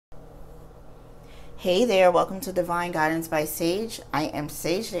Hey there, welcome to Divine Guidance by Sage. I am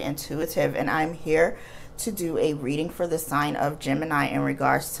Sage the Intuitive, and I'm here to do a reading for the sign of Gemini in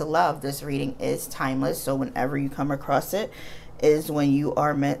regards to love. This reading is timeless, so whenever you come across it is when you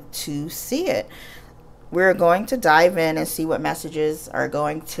are meant to see it. We're going to dive in and see what messages are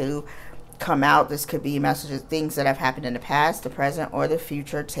going to come out. This could be messages, things that have happened in the past, the present, or the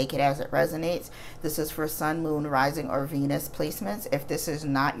future. Take it as it resonates. This is for Sun, Moon, Rising, or Venus placements. If this is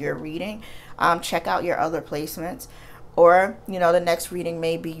not your reading, check out your other placements, or the next reading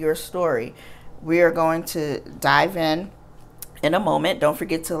may be your story. We are going to dive in a moment. Don't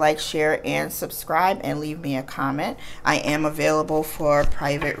forget to like, share, and subscribe, and leave me a comment. I am available for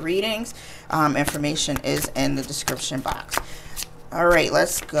private readings. Information is in the description box. All right,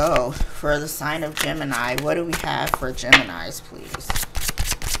 let's go for the sign of Gemini. What do we have for Geminis, please?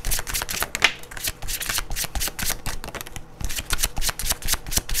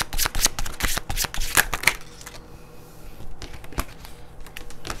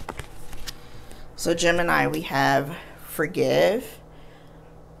 So Gemini, we have forgive.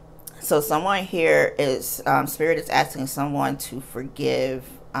 So someone here is, Spirit is asking someone to forgive.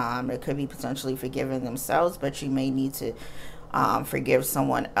 It could be potentially forgiving themselves, but you may need to forgive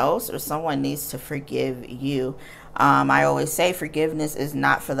someone else, or someone needs to forgive you. I always say forgiveness is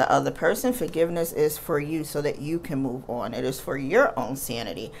not for the other person. Forgiveness is for you so that you can move on. It is for your own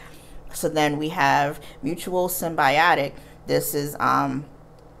sanity. So then we have mutual symbiotic. This is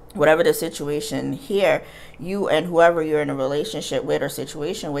whatever the situation here, you and whoever you're in a relationship with or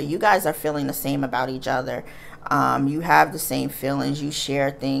situation with, you guys are feeling the same about each other. You have the same feelings. You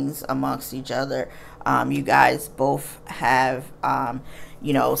share things amongst each other. You guys both have,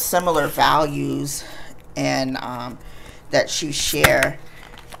 similar values, and that you share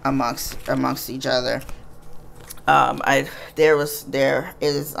amongst each other. There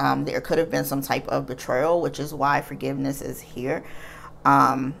could have been some type of betrayal, which is why forgiveness is here.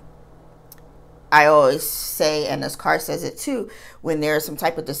 I always say, and this card says it too, when there's some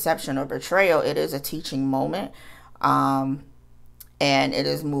type of deception or betrayal, it is a teaching moment. And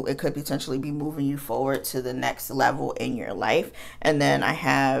it could potentially be moving you forward to the next level in your life. And then I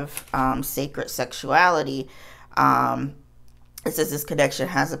have sacred sexuality. It says this connection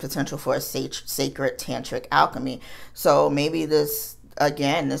has the potential for a sacred tantric alchemy. So maybe this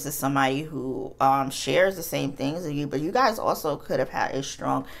is somebody who shares the same things as you, but you guys also could have had a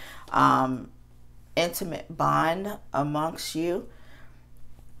strong intimate bond amongst you.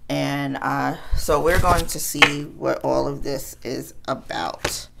 And so we're going to see what all of this is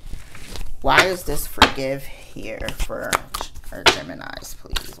about. Why is this forgive here for our Geminis,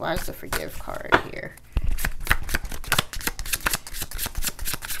 please? Why is the forgive card here?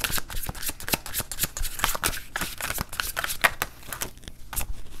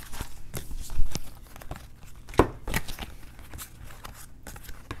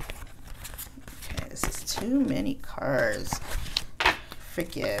 Okay, this is too many cards.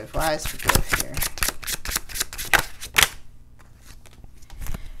 Forgive. Why is forgive here?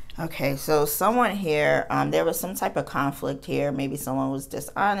 Okay, so someone here, there was some type of conflict here. Maybe someone was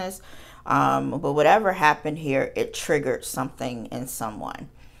dishonest. But whatever happened here, it triggered something in someone.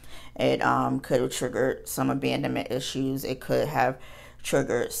 It could have triggered some abandonment issues. It could have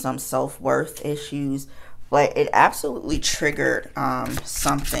triggered some self-worth issues. But it absolutely triggered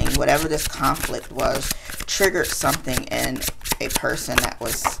something. Whatever this conflict was, triggered something in a person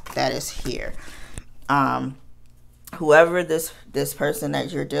that is here. Whoever this person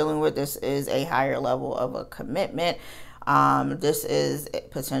that you're dealing with, this is a higher level of a commitment. This is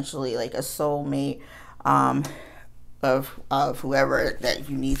potentially like a soulmate of whoever that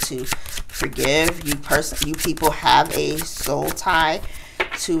you need to forgive. You people have a soul tie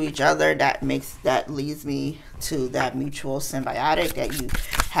to each other that leads me to that mutual symbiotic, that you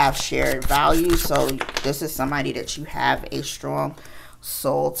have shared values. So this is somebody that you have a strong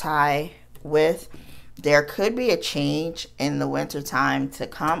soul tie with. There could be a change in the winter time to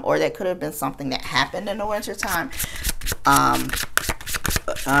come, or that could have been something that happened in the winter time that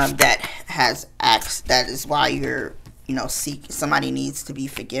is why you're somebody needs to be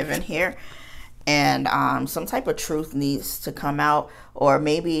forgiven here. And some type of truth needs to come out, or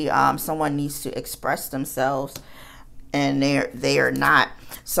maybe someone needs to express themselves and they are not.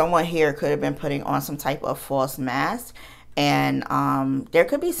 Someone here could have been putting on some type of false mask, and there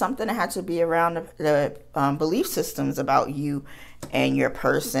could be something that had to be around the belief systems about you and your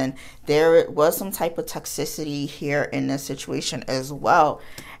person. There was some type of toxicity here in this situation as well,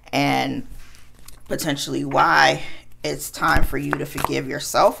 and potentially why it's time for you to forgive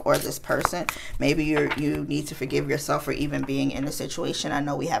yourself or this person. Maybe you need to forgive yourself for even being in a situation. I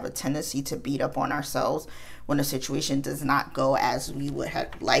know we have a tendency to beat up on ourselves when a situation does not go as we would have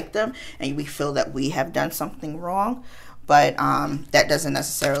liked them, and we feel that we have done something wrong. But that doesn't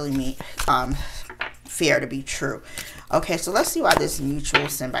necessarily mean fair to be true. Okay, so let's see why this mutual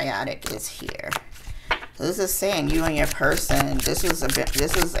symbiotic is here. So this is saying you and your person, this is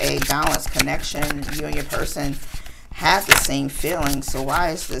a balanced connection. You and your person have the same feelings. So why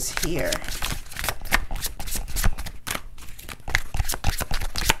is this here?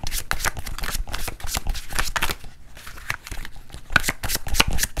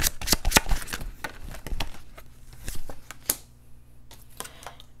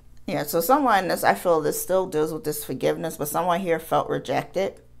 Yeah, so someone, I feel this still deals with this forgiveness, but someone here felt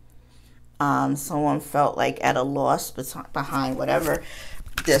rejected. Someone felt like at a loss behind whatever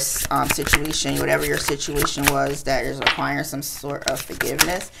this situation, whatever your situation was that is requiring some sort of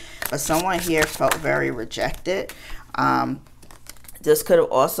forgiveness. But someone here felt very rejected. This could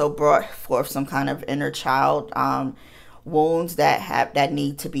have also brought forth some kind of inner child wounds that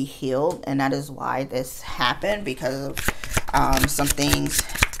need to be healed, and that is why this happened, because of some things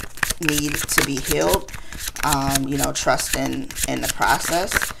need to be healed. You know, trust in the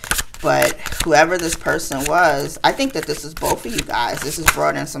process. But whoever this person was, I think that this is both of you guys. This has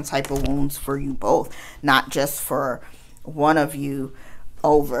brought in some type of wounds for you both, not just for one of you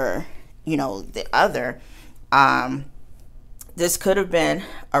over, you know, the other. This could have been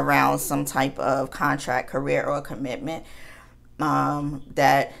around some type of contract, career, or commitment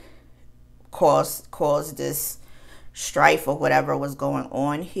that caused this strife or whatever was going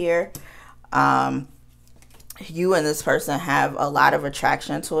on here. You and this person have a lot of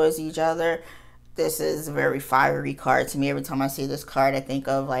attraction towards each other. This is a very fiery card to me. Every time I see this card, I think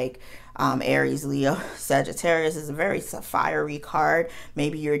of like Aries, Leo, Sagittarius. Is a very fiery card.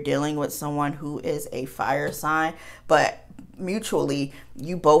 Maybe you're dealing with someone who is a fire sign, but mutually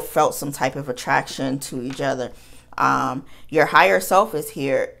you both felt some type of attraction to each other. Your higher self is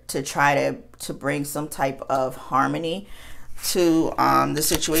here to try to bring some type of harmony to the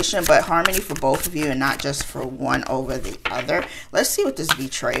situation, but harmony for both of you and not just for one over the other. Let's see what this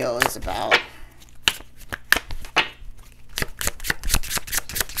betrayal is about.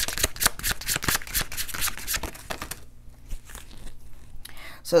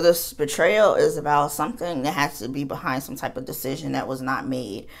 So this betrayal is about something that has to be behind some type of decision that was not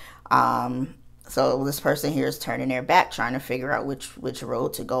made. So this person here is turning their back, trying to figure out which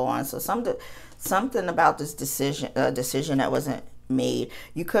road to go on. So something about this decision that wasn't made.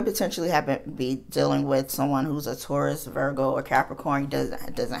 You could potentially be dealing with someone who's a Taurus, Virgo, or Capricorn.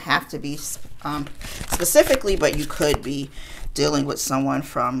 It doesn't have to be specifically, but you could be dealing with someone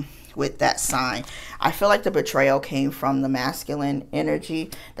with that sign. I feel like the betrayal came from the masculine energy.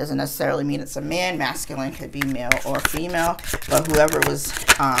 Doesn't necessarily mean it's a man. Masculine could be male or female, but whoever was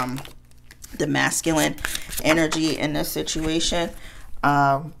the masculine energy in this situation.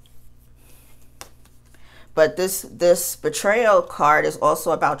 But this betrayal card is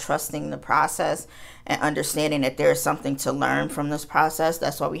also about trusting the process and understanding that there's something to learn from this process.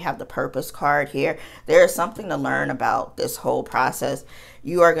 That's why we have the purpose card here. There is something to learn about this whole process.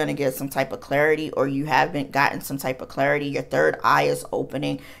 You are going to get some type of clarity, or you haven't gotten some type of clarity. Your third eye is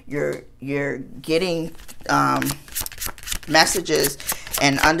opening. You're getting messages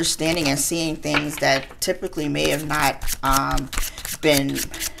and understanding and seeing things that typically may have not been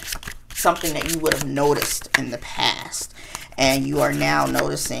something that you would have noticed in the past, and you are now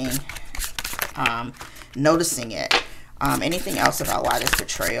noticing it. Anything else about why this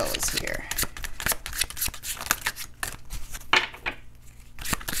betrayal is here?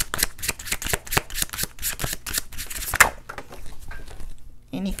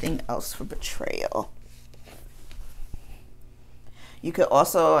 Anything else for betrayal? You could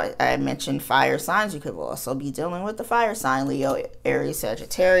also, I mentioned fire signs. You could also be dealing with the fire sign, Leo, Aries,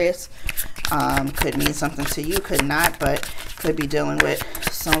 Sagittarius. Could mean something to you, could not, but could be dealing with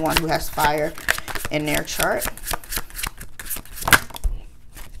someone who has fire in their chart.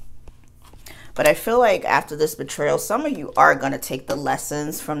 But I feel like after this betrayal, some of you are going to take the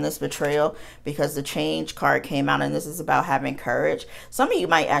lessons from this betrayal, because the change card came out, and this is about having courage. Some of you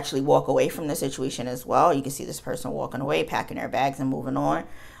might actually walk away from the situation as well. You can see this person walking away, packing their bags and moving on.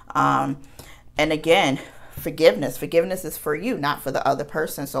 And again, forgiveness. Forgiveness is for you, not for the other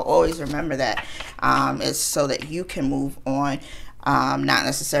person. So always remember that. It's so that you can move on, not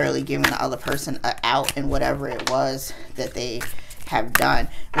necessarily giving the other person an out in whatever it was that they have done.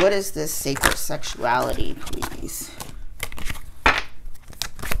 What is this sacred sexuality, please?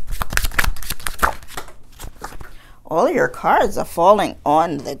 all of your cards are falling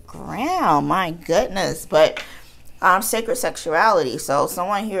on the ground. My goodness. But sacred sexuality. So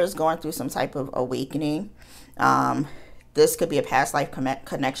someone here is going through some type of awakening. This could be a past life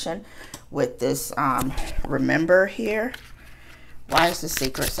connection with this remember here. Why is the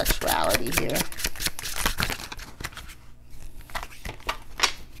sacred sexuality here?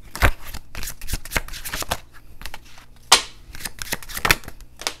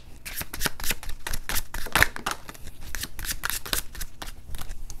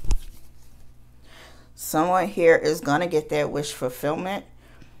 Someone here is going to get their wish fulfillment.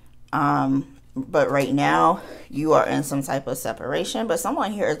 But right now you are in some type of separation, but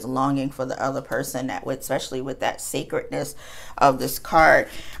someone here is longing for the other person, that would, especially with that sacredness of this card,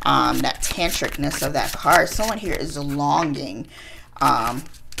 that tantricness of that card. Someone here is longing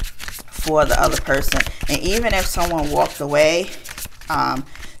for the other person. And even if someone walked away,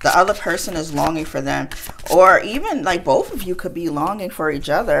 the other person is longing for them, or even like both of you could be longing for each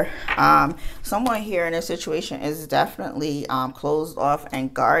other. Someone here in a situation is definitely closed off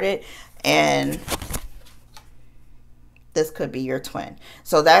and guarded, and this could be your twin.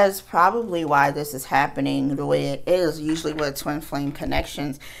 So that is probably why this is happening the way it is. Usually with twin flame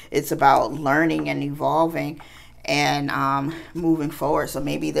connections, it's about learning and evolving and moving forward. So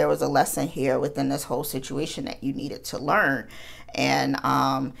maybe there was a lesson here within this whole situation that you needed to learn,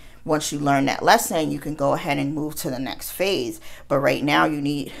 and once you learn that lesson, you can go ahead and move to the next phase. But right now you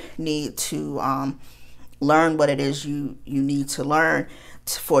need to learn what it is you need to learn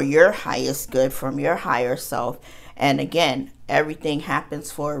for your highest good, from your higher self. And again, everything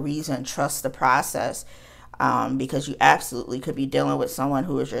happens for a reason. Trust the process, because you absolutely could be dealing with someone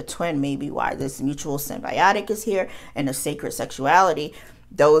who is your twin. Maybe why this mutual symbiotic is here, and the sacred sexuality.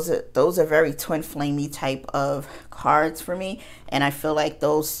 Those are very twin flamey type of cards for me, and I feel like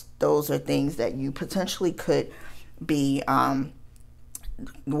those are things that you potentially could be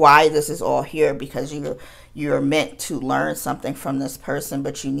why this is all here, because you're meant to learn something from this person,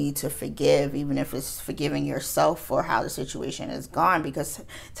 but you need to forgive, even if it's forgiving yourself for how the situation has gone, because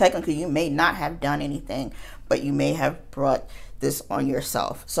technically you may not have done anything, but you may have brought this on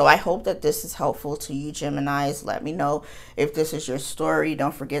yourself. So I hope that this is helpful to you, Geminis. Let me know if this is your story.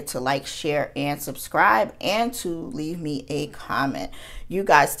 Don't forget to like, share, and subscribe, and to leave me a comment. You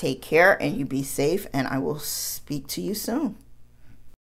guys take care and you be safe, and I will speak to you soon.